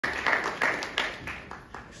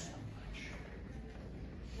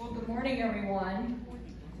morning, everyone.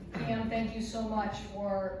 Pam, thank you so much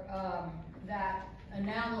for that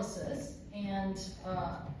analysis and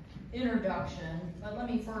introduction. But let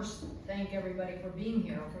me first thank everybody for being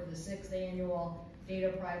here for the 6th Annual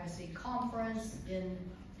Data Privacy Conference in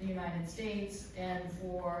the United States, and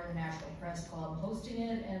for the National Press Club hosting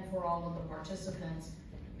it, and for all of the participants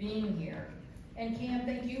being here. And Cam,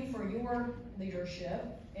 thank you for your leadership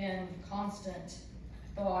and constant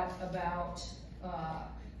thought about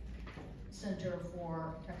Center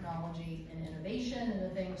for Technology and Innovation and the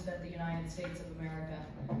things that the United States of America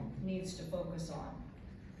needs to focus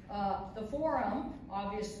on. The forum,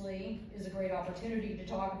 obviously, is a great opportunity to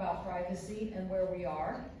talk about privacy and where we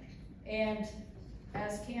are. And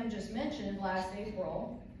as Cam just mentioned, last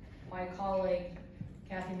April, my colleague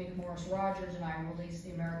Kathy McMorris-Rogers and I released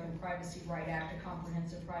the American Privacy Right Act, a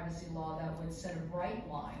comprehensive privacy law that would set a bright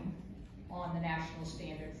line on the national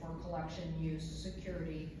standard for collection, use,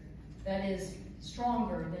 security that is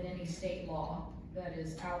stronger than any state law that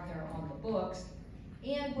is out there on the books,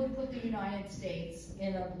 and would put the United States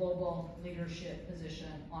in a global leadership position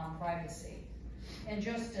on privacy. And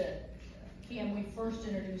just to, Cam, we first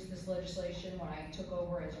introduced this legislation when I took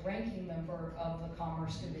over as ranking member of the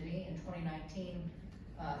Commerce Committee in 2019.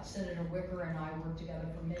 Senator Wicker and I worked together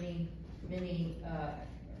for many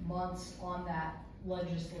months on that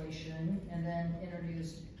legislation, and then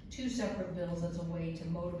introduced 2 separate bills as a way to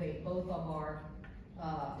motivate both of our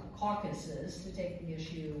caucuses to take the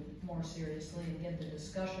issue more seriously and get the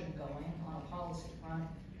discussion going on a policy front.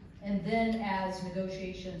 And then as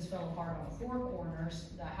negotiations fell apart on 4 corners,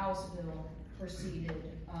 the House bill proceeded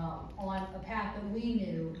on a path that we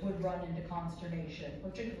knew would run into consternation,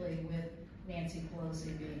 particularly with Nancy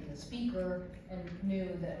Pelosi being the speaker, and knew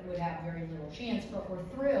that would have very little chance, but we're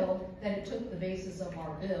thrilled that it took the basis of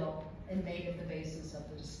our bill and made it the basis of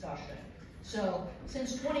the discussion. So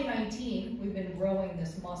since 2019, we've been growing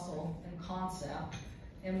this muscle and concept,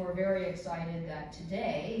 and we're very excited that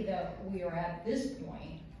today that we are at this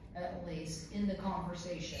point, at least in the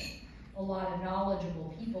conversation. A lot of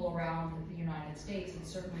knowledgeable people around the United States, and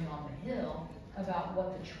certainly on the Hill, about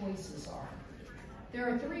what the choices are. There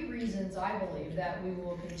are 3 reasons I believe that we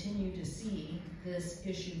will continue to see this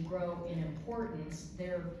issue grow in importance,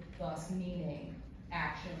 thus meaning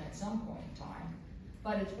action at some point in time.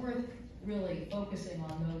 But it's worth really focusing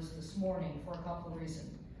on those this morning for a couple of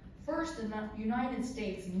reasons. First, the United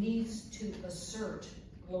States needs to assert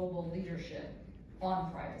global leadership on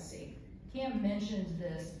privacy. Cam mentioned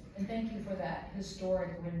this, and thank you for that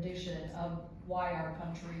historic rendition of why our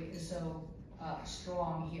country is so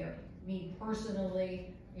strong here. Me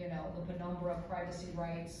personally, you know, the penumbra of privacy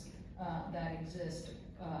rights that exist,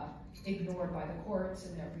 ignored by the courts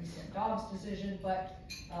in their recent Dobbs decision, but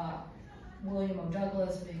William O.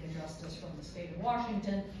 Douglas, being a justice from the state of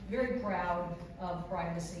Washington, very proud of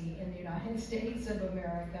privacy in the United States of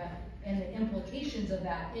America and the implications of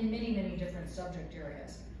that in many different subject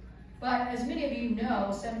areas. But as many of you know,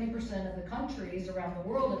 70% of the countries around the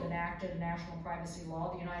world have enacted a national privacy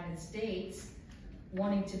law. The United States,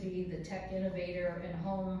 wanting to be the tech innovator and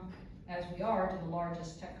home, as we are, to the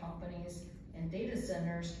largest tech companies and data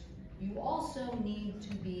centers, you also need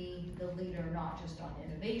to be the leader not just on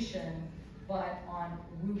innovation, but on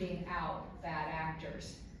rooting out bad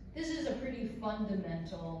actors. This is a pretty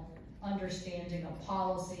fundamental understanding of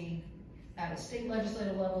policy at a state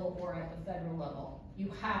legislative level or at the federal level.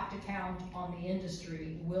 You have to count on the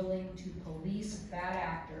industry willing to police bad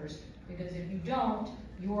actors, because if you don't,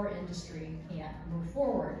 your industry can't move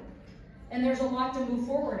forward. And there's a lot to move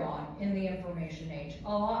forward on in the information age, a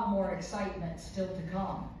lot more excitement still to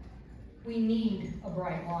come. We need a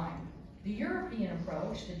bright line. The European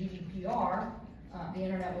approach, the GDPR, the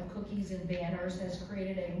Internet with Cookies and Banners, has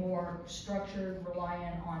created a more structured,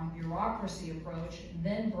 reliant on bureaucracy approach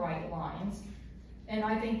than bright lines. And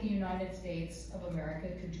I think the United States of America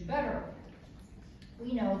could do better.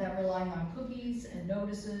 We know that relying on cookies and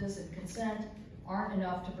notices and consent aren't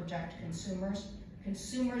enough to protect consumers.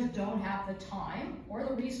 Consumers don't have the time or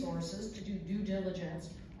the resources to do due diligence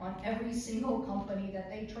on every single company that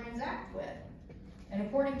they transact with. And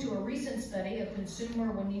according to a recent study, a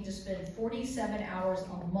consumer will need to spend 47 hours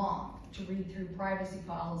a month to read through privacy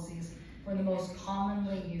policies for the most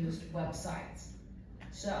commonly used websites.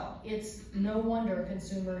 So it's no wonder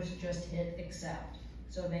consumers just hit accept,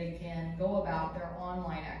 so they can go about their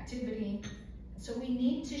online activity. So we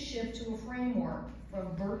need to shift to a framework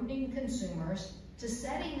from burdening consumers to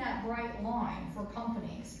setting that bright line for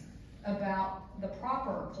companies about the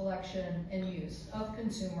proper collection and use of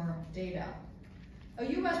consumer data. A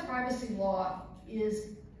U.S. privacy law is,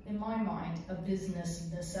 in my mind, a business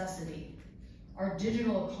necessity. Our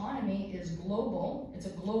digital economy is global. It's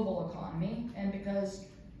a global economy, and because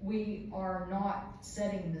we are not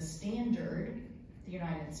setting the standard, the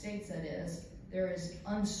United States that is, there is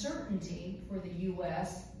uncertainty for the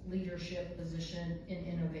US leadership position in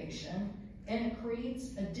innovation, and it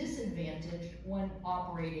creates a disadvantage when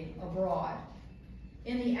operating abroad.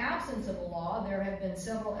 In the absence of a law, there have been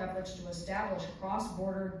several efforts to establish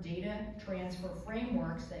cross-border data transfer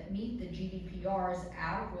frameworks that meet the GDPR's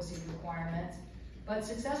adequacy requirements, but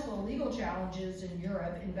successful legal challenges in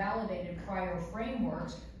Europe invalidated prior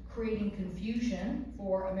frameworks, creating confusion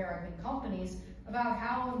for American companies about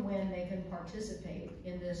how and when they can participate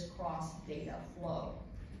in this cross-data flow.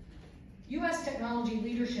 U.S. technology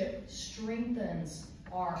leadership strengthens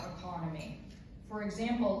our economy. For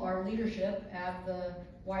example, our leadership at the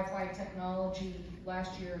Wi-Fi technology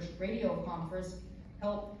last year's radio conference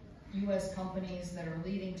helped U.S. companies that are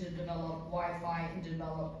leading to develop Wi-Fi and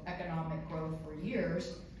develop economic growth for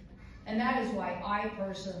years. And that is why I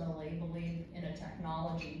personally believe in a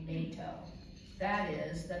technology NATO. That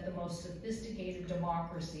is, that the most sophisticated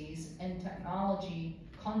democracies and technology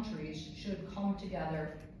countries should come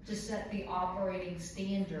together to set the operating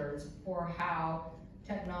standards for how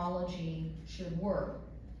technology should work.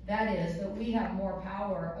 That is, that we have more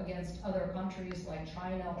power against other countries like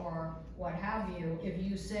China or what have you, if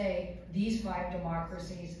you say these 5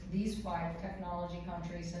 democracies, these 5 technology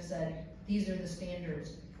countries have said these are the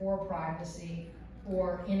standards for privacy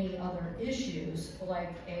or any other issues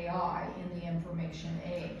like AI in the information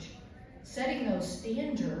age. Setting those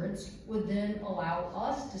standards would then allow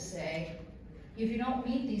us to say, if you don't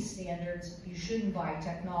meet these standards, you shouldn't buy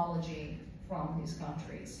technology from these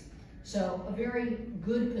countries. So a very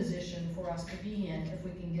good position for us to be in if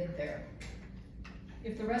we can get there.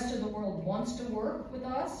 If the rest of the world wants to work with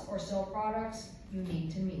us or sell products, you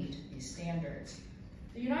need to meet these standards.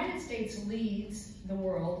 The United States leads the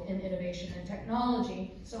world in innovation and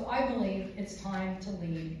technology, so I believe it's time to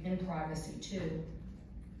lead in privacy too.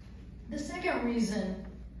 The second reason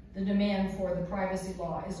the demand for the privacy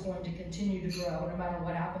law is going to continue to grow, no matter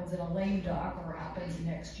what happens in a lame duck or happens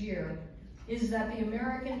next year, is that the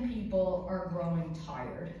American people are growing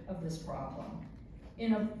tired of this problem.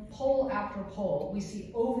 In a poll after poll, we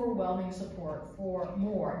see overwhelming support for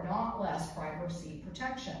more, not less, privacy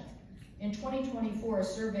protection. In 2024, a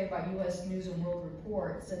survey by U.S. News & World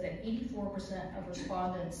Report said that 84% of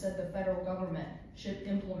respondents said the federal government should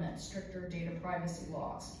implement stricter data privacy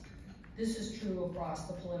laws. This is true across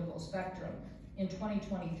the political spectrum. In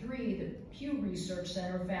 2023, the Pew Research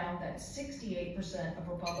Center found that 68% of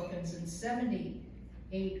Republicans and 78%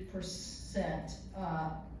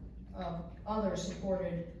 of others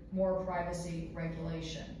supported more privacy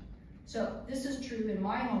regulation. So this is true in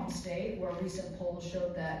my home state, where recent polls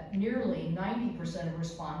showed that nearly 90% of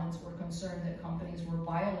respondents were concerned that companies were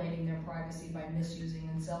violating their privacy by misusing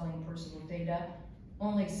and selling personal data.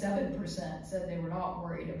 Only 7% said they were not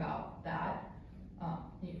worried about that.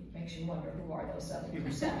 It makes you wonder, who are those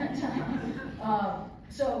 7%?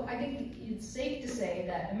 So I think it's safe to say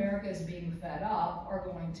that Americans being fed up are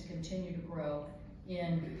going to continue to grow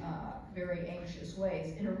in very anxious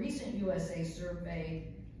ways. In a recent USA survey,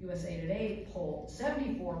 USA Today poll,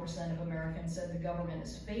 74% of Americans said the government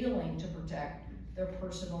is failing to protect their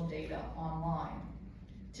personal data online.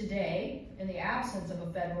 Today, in the absence of a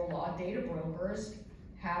federal law, data brokers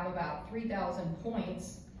have about 3,000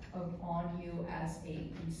 points on you as a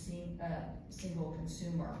single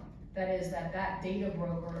consumer. That is, that data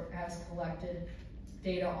broker has collected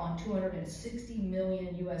data on 260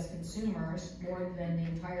 million US consumers, more than the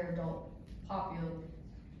entire adult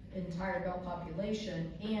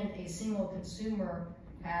population, and a single consumer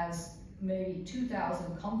has maybe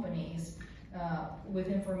 2,000 companies with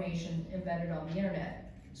information embedded on the internet.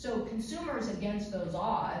 So consumers against those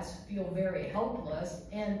odds feel very helpless,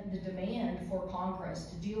 and the demand for Congress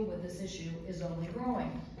to deal with this issue is only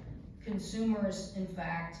growing. Consumers, in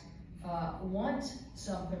fact, want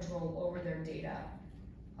some control over their data.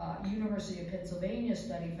 University of Pennsylvania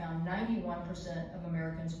study found 91% of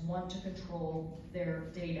Americans want to control their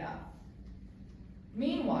data.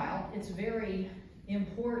 Meanwhile, it's very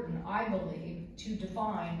important, I believe, to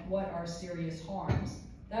define what are serious harms.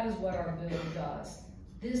 That is what our bill does.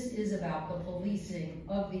 This is about the policing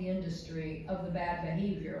of the industry, of the bad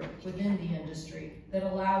behavior within the industry that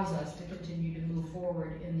allows us to continue to move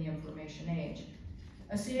forward in the information age.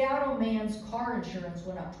 A Seattle man's car insurance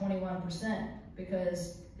went up 21%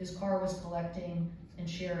 because his car was collecting and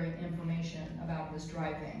sharing information about his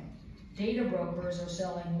driving. Data brokers are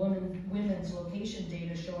selling women's location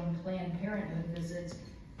data showing Planned Parenthood visits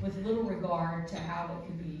with little regard to how it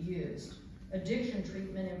could be used. Addiction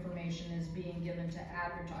treatment information is being given to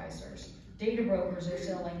advertisers. Data brokers are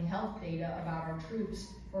selling health data about our troops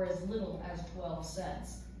for as little as 12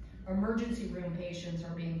 cents. Emergency room patients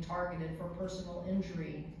are being targeted for personal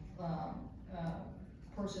injury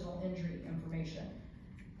information.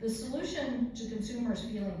 The solution to consumers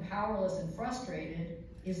feeling powerless and frustrated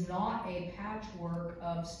is not a patchwork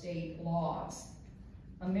of state laws.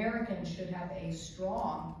 Americans should have a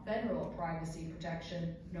strong federal privacy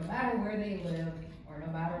protection no matter where they live or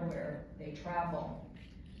no matter where they travel.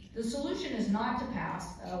 The solution is not to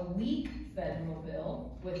pass a weak federal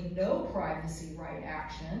bill with no privacy right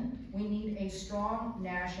action. We need a strong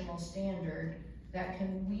national standard that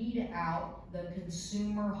can weed out the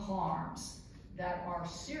consumer harms that are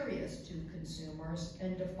serious to consumers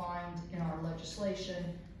and defined in our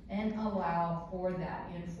legislation, and allow for that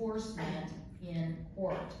enforcement in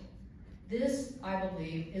court. This, I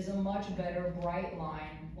believe, is a much better bright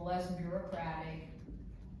line, less bureaucratic,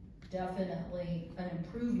 definitely an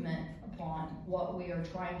improvement upon what we are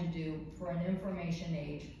trying to do for an information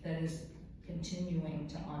age that is continuing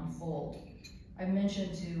to unfold. I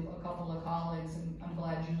mentioned to a couple of colleagues, and I'm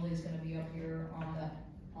glad Julie's going to be up here on the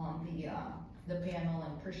panel,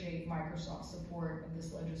 and appreciate Microsoft's support of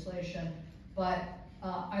this legislation. But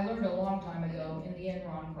I learned a long time ago in the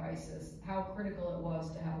Enron crisis how critical it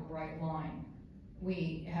was to have a bright line.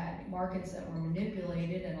 We had markets that were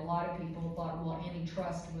manipulated, and a lot of people thought, well,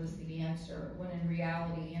 antitrust was the answer, when in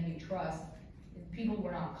reality, antitrust, people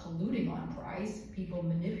were not colluding on price, people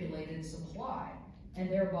manipulated supply, and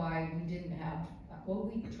thereby we didn't have,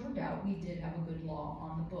 turned out we did have a good law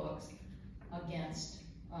on the books against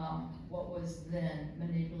what was then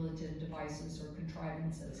manipulative devices or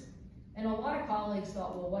contrivances. And a lot of colleagues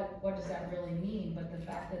thought, well, what does that really mean? But the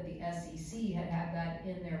fact that the SEC had that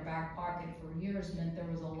in their back pocket for years meant there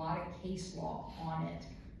was a lot of case law on it.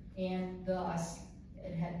 And thus,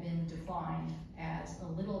 it had been defined as a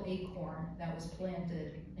little acorn that was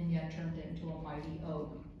planted and yet turned into a mighty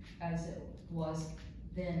oak, as it was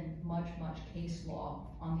then much case law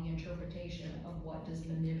on the interpretation of what does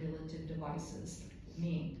manipulative devices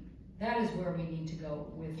mean. That is where we need to go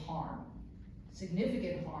with harm.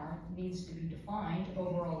 Significant harm needs to be defined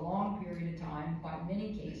over a long period of time by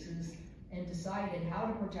many cases and decided how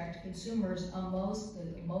to protect consumers against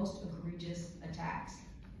the most egregious attacks.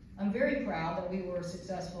 I'm very proud that we were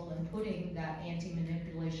successful in putting that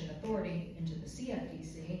anti-manipulation authority into the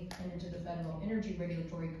CFTC and into the Federal Energy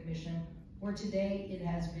Regulatory Commission, where today it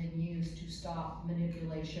has been used to stop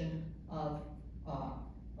manipulation of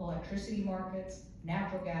electricity markets,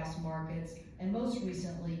 natural gas markets, and most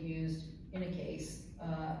recently used in a case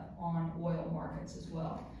on oil markets as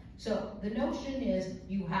well. So the notion is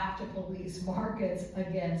you have to police markets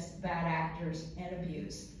against bad actors and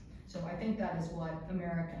abuse. So I think that is what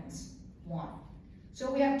Americans want. So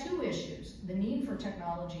we have two issues: the need for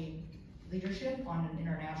technology leadership on an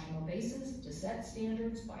international basis to set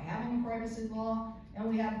standards by having a privacy law, and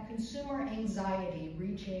we have consumer anxiety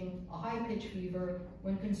reaching a high-pitched fever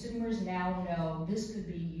when consumers now know this could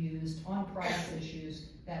be used on price issues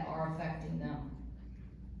that are affecting them.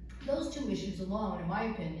 Those two issues alone, in my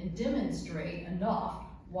opinion, demonstrate enough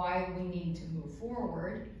why we need to move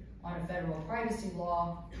forward on a federal privacy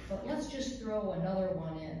law. But let's just throw another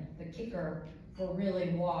one in, the kicker for really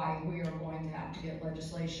why we are going to have to get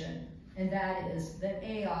legislation, and that is that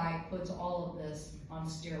AI puts all of this on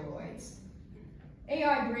steroids.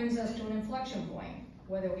 AI brings us to an inflection point,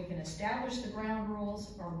 whether we can establish the ground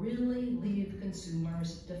rules or really leave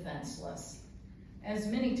consumers defenseless. As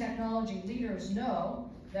many technology leaders know,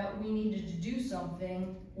 that we needed to do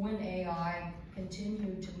something when AI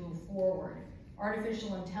continued to move forward.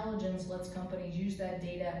 Artificial intelligence lets companies use that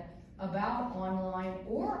data about online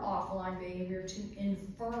or offline behavior to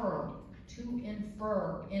infer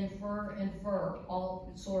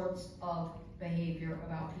all sorts of behavior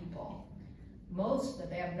about people. Most that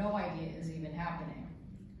they have no idea is even happening.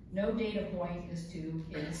 No data point is too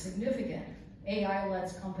insignificant. AI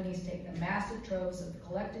lets companies take the massive troves of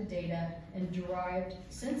collected data and derived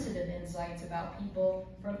sensitive insights about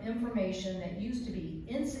people from information that used to be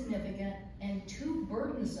insignificant and too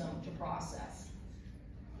burdensome to process.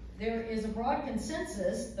 There is a broad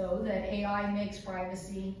consensus, though, that AI makes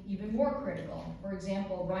privacy even more critical. For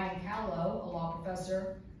example, Ryan Callow, a law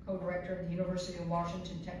professor, co-director of the University of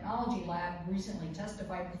Washington Technology Lab, recently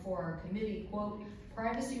testified before our committee, quote,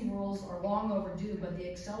 "Privacy rules are long overdue, but the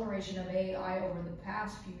acceleration of AI over the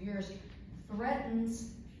past few years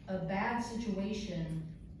threatens a bad situation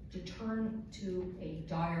to turn to a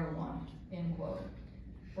dire one," end quote.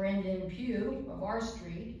 Brandon Pugh of R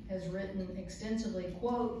Street has written extensively,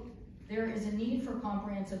 quote, There is a need for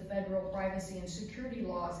comprehensive federal privacy and security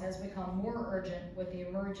laws has become more urgent with the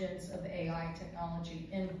emergence of AI technology,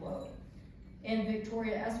 end quote. And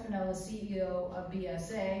Victoria Espinel, CEO of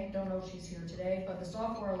BSA, don't know if she's here today, but the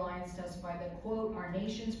Software Alliance testified that, quote, our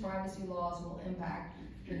nation's privacy laws will impact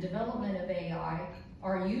the development of AI,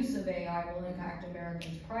 our use of AI will impact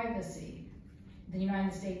Americans' privacy. The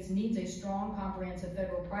United States needs a strong, comprehensive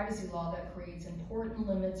federal privacy law that creates important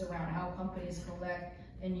limits around how companies collect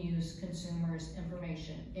and use consumers'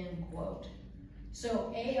 information, end quote.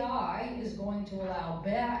 So AI is going to allow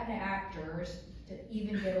bad actors to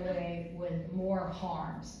even get away with more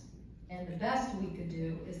harms. And the best we could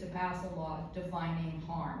do is to pass a law defining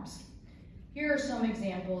harms. Here are some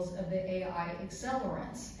examples of the AI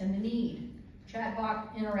accelerants and the need.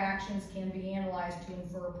 Chatbot interactions can be analyzed to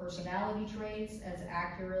infer personality traits as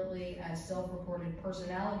accurately as self-reported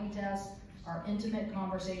personality tests. Our intimate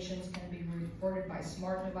conversations can be reported by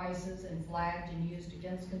smart devices and flagged and used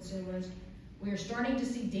against consumers. We are starting to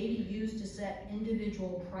see data used to set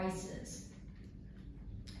individual prices,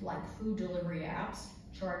 like food delivery apps,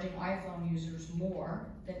 charging iPhone users more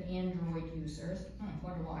than Android users.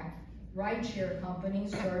 Wonder why. Rideshare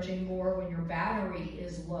companies charging more when your battery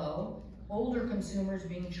is low. Older consumers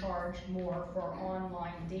being charged more for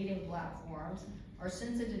online dating platforms. Our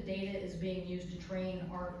sensitive data is being used to train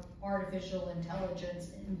our artificial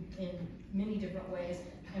intelligence in many different ways,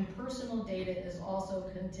 and personal data is also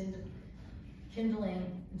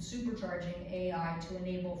kindling and supercharging AI to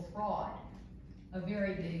enable fraud, a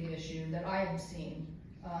very big issue that I have seen.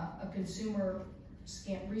 A consumer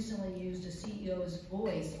scam recently used a CEO's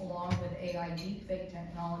voice along with AI deepfake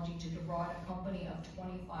technology to defraud a company of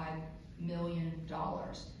 $25 million.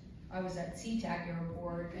 I was at SeaTac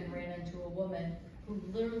airport and ran into a woman who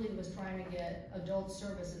literally was trying to get adult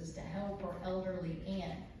services to help her elderly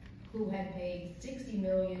aunt who had paid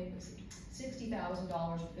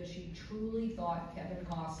 $60,000 because she truly thought Kevin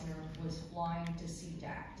Costner was flying to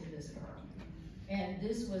SeaTac to visit her. And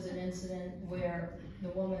this was an incident where the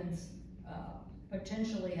woman's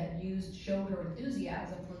potentially had showed her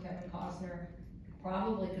enthusiasm for Kevin Costner,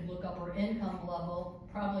 probably could look up her income level,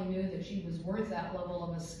 probably knew that she was worth that level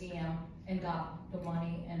of a scam, and got the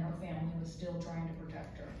money, and her family was still trying to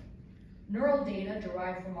protect her. Neural data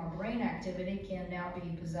derived from our brain activity can now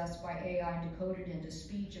be possessed by AI and decoded into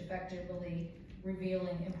speech, effectively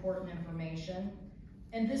revealing important information.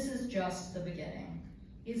 And this is just the beginning.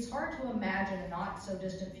 It's hard to imagine a not so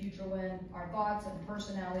distant future when our thoughts and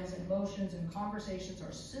personalities and emotions and conversations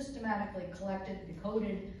are systematically collected,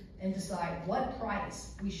 decoded, and decide what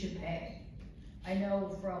price we should pay. I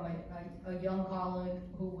know from a young colleague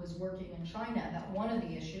who was working in China that one of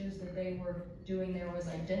the issues that they were doing there was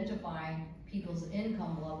identifying people's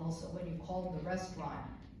income levels. So when you called the restaurant,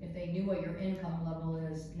 if they knew what your income level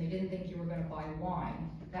is and they didn't think you were going to buy wine,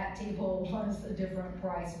 that table was a different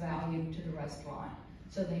price value to the restaurant.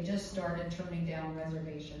 So they just started turning down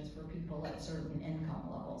reservations for people at certain income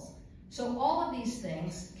levels. So all of these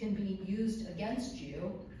things can be used against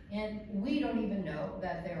you, and we don't even know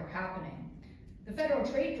that they're happening. The Federal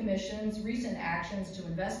Trade Commission's recent actions to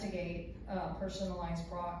investigate personalized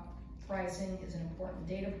pricing is an important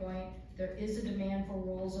data point. There is a demand for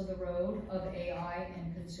rules of the road of AI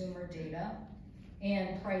and consumer data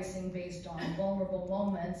and pricing based on vulnerable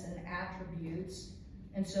moments and attributes.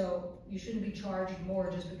 And so you shouldn't be charged more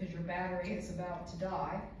just because your battery is about to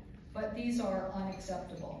die, but these are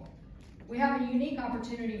unacceptable. We have a unique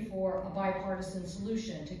opportunity for a bipartisan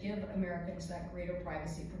solution to give Americans that greater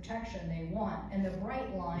privacy protection they want, and the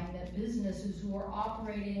bright line that businesses who are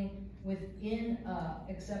operating within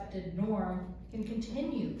accepted norm can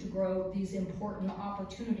continue to grow these important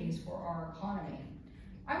opportunities for our economy.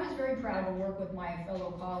 I was very proud to work with my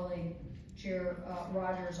fellow colleague, Chair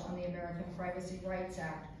Rogers, on the American Privacy Rights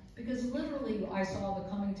Act, because literally I saw the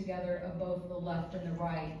coming together of both the left and the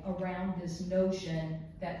right around this notion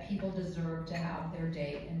that people deserve to have their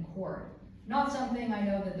day in court. Not something I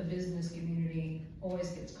know that the business community always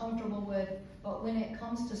gets comfortable with, but when it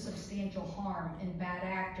comes to substantial harm and bad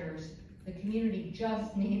actors, the community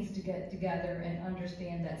just needs to get together and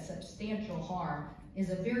understand that substantial harm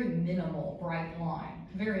is a very minimal bright line,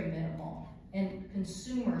 very minimal. And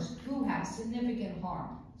consumers who have significant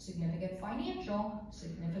harm, significant financial,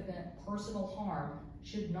 significant personal harm,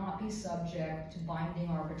 should not be subject to binding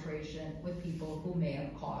arbitration with people who may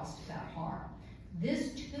have caused that harm.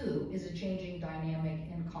 This too is a changing dynamic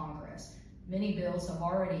in Congress. Many bills have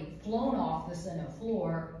already flown off the Senate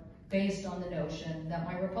floor based on the notion that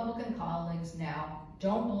my Republican colleagues now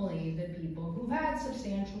don't believe that people who've had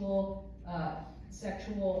substantial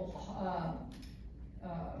sexual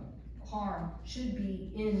harm should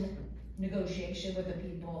be in negotiation with the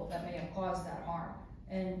people that may have caused that harm,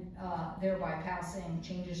 and thereby passing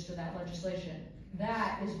changes to that legislation.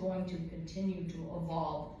 That is going to continue to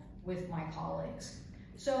evolve with my colleagues.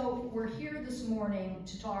 So we're here this morning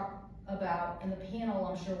to talk about, and the panel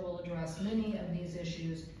I'm sure will address many of these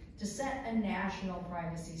issues, to set a national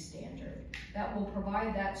privacy standard that will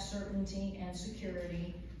provide that certainty and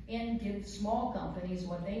security and give small companies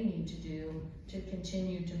what they need to do to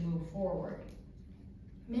continue to move forward.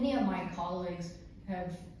 Many of my colleagues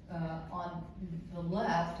have, on the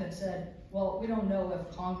left, have said, well, we don't know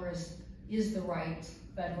if Congress is the right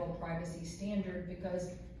federal privacy standard because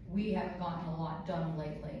we haven't gotten a lot done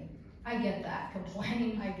lately. I get that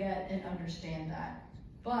complaint, I get and understand that.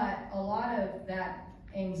 But a lot of that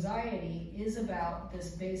anxiety is about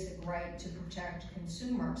this basic right to protect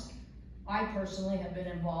consumers. I personally have been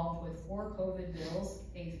involved with 4 COVID bills,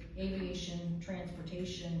 an aviation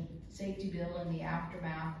transportation safety bill in the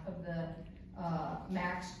aftermath of the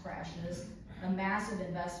MAX crashes, a massive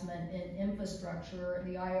investment in infrastructure,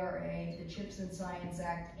 the IRA, the CHIPS and Science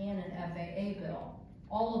Act, and an FAA bill.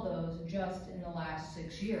 All of those just in the last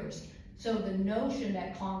 6 years. So the notion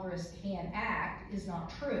that Congress can't act is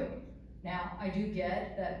not true. Now, I do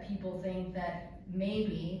get that people think that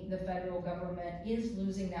maybe the federal government is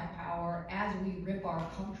losing that power as we rip our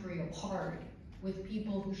country apart with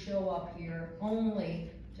people who show up here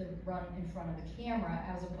only to run in front of the camera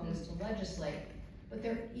as opposed to legislate. But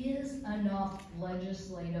there is enough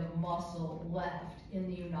legislative muscle left in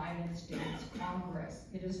the United States Congress.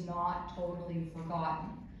 It is not totally forgotten.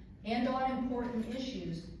 And on important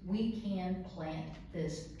issues, we can plant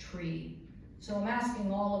this tree. So I'm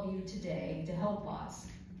asking all of you today to help us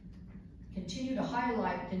continue to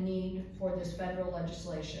highlight the need for this federal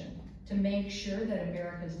legislation to make sure that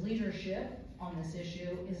America's leadership on this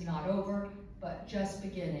issue is not over, but just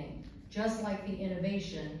beginning. Just like the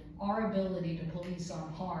innovation, our ability to police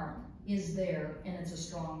on harm is there, and it's a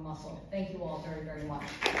strong muscle. Thank you all very, very much.